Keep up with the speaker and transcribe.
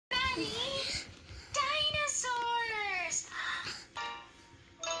Dinosaurs!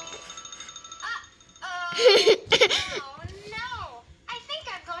 Oh no! I think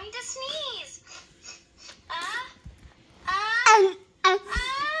I'm going to sneeze. Achoo!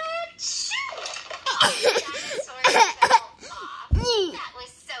 Oh, the dinosaurs fell off. That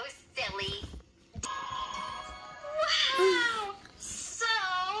was so silly. Wow! So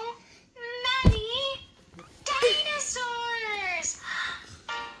many dinosaurs!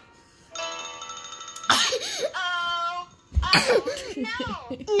 Oh no!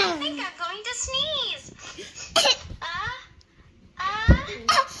 I think I'm going to sneeze. Achoo!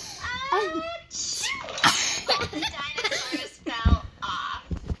 Oh, the dinosaurs fell off.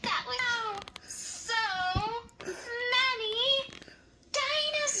 That was so many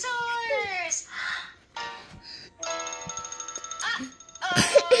dinosaurs.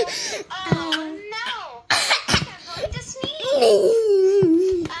 Oh no! I think I'm going to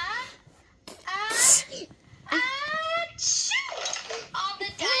sneeze. Achoo! All the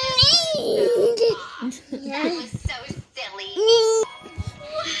dinosaurs fell off. That was so silly.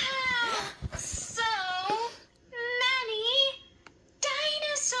 Wow! So many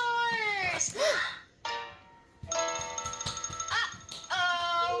dinosaurs.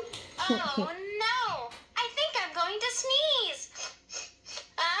 Oh no! I think I'm going to sneeze.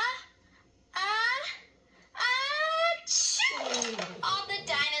 Achoo! All the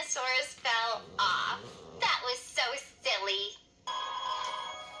dinosaurs fell off. That was so silly.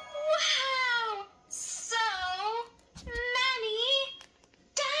 Wow! So many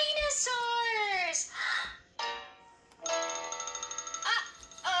dinosaurs.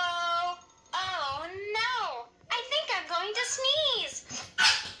 Oh no! I think I'm going to sneeze.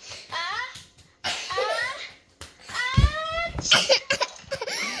 Achoo!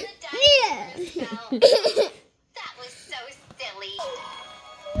 The dinosaurs fell off. That was so silly.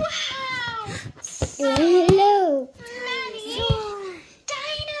 Wow! So